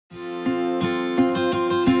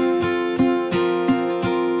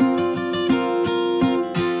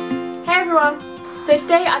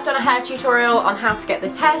today I've done a hair tutorial on how to get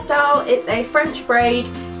this hairstyle. It's a French braid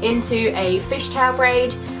into a fishtail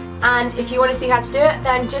braid, and if you want to see how to do it,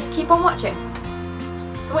 then just keep on watching.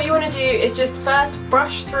 So what you want to do is just first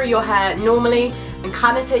brush through your hair normally and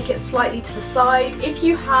kind of take it slightly to the side. If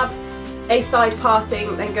you have a side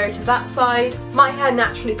parting, then go to that side. My hair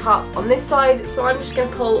naturally parts on this side, so I'm just going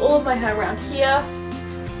to pull all of my hair around here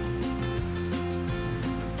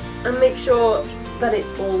and make sure that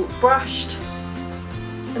it's all brushed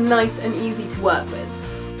and nice and easy to work with.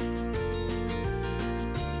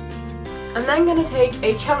 I'm then going to take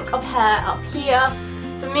a chunk of hair up here.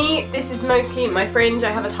 For me, this is mostly my fringe.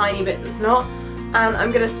 I have a tiny bit that's not, and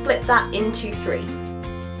I'm going to split that into 3.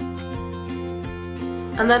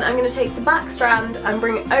 And then I'm going to take the back strand and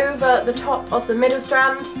bring it over the top of the middle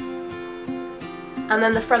strand, and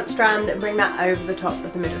then the front strand and bring that over the top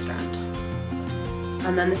of the middle strand.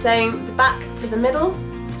 And then the same, the back to the middle.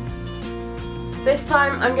 This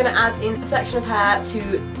time I'm going to add in a section of hair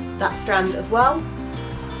to that strand as well,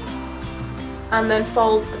 and then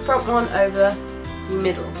fold the front one over the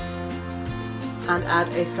middle and add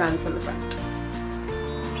a strand from the front.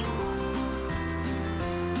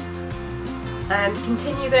 And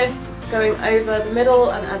continue this, going over the middle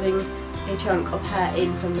and adding a chunk of hair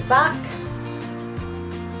in from the back,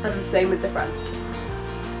 and the same with the front.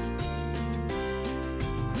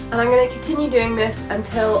 And I'm going to continue doing this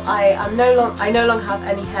until I no longer have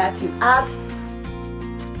any hair to add.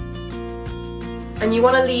 And you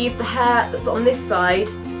want to leave the hair that's on this side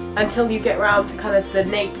until you get round to kind of the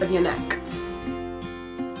nape of your neck.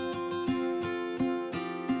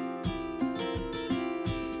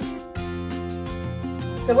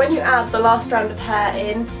 So when you add the last strand of hair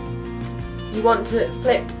in, you want to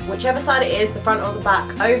flip whichever side it is, the front or the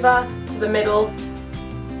back, over to the middle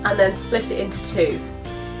and then split it into 2.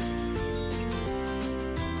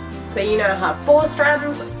 So you now have 4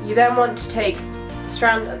 strands. You then want to take the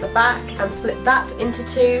strand at the back and split that into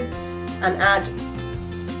 2 and add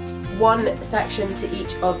 1 section to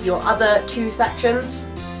each of your other 2 sections,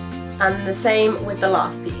 and the same with the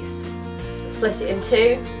last piece. Split it in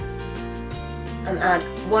 2 and add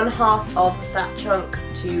 1/2 of that chunk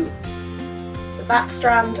to the back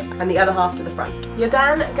strand and the other half to the front. You're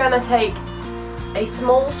then going to take a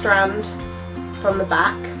small strand from the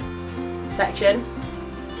back section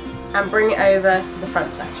and bring it over to the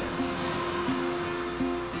front section.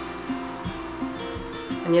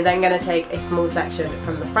 And you're then going to take a small section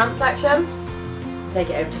from the front section, take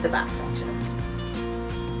it over to the back section.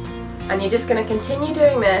 And you're just going to continue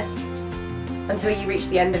doing this until you reach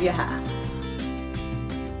the end of your hair.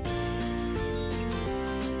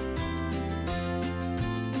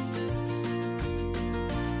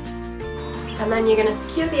 And then you're going to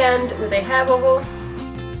secure the end with a hair wobble.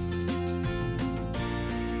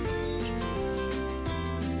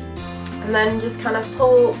 And then just kind of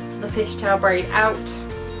pull the fishtail braid out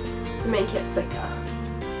to make it thicker.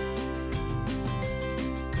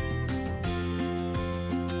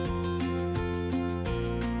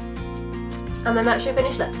 And then that's your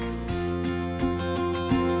finished look.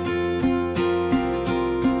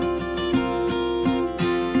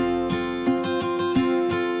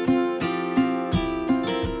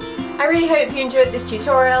 I really hope you enjoyed this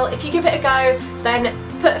tutorial. If you give it a go, then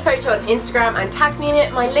put a photo on Instagram and tag me in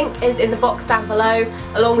it. My link is in the box down below,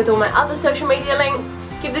 along with all my other social media links.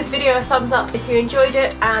 Give this video a thumbs up if you enjoyed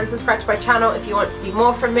it, and subscribe to my channel if you want to see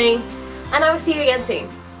more from me. And I will see you again soon.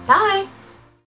 Bye!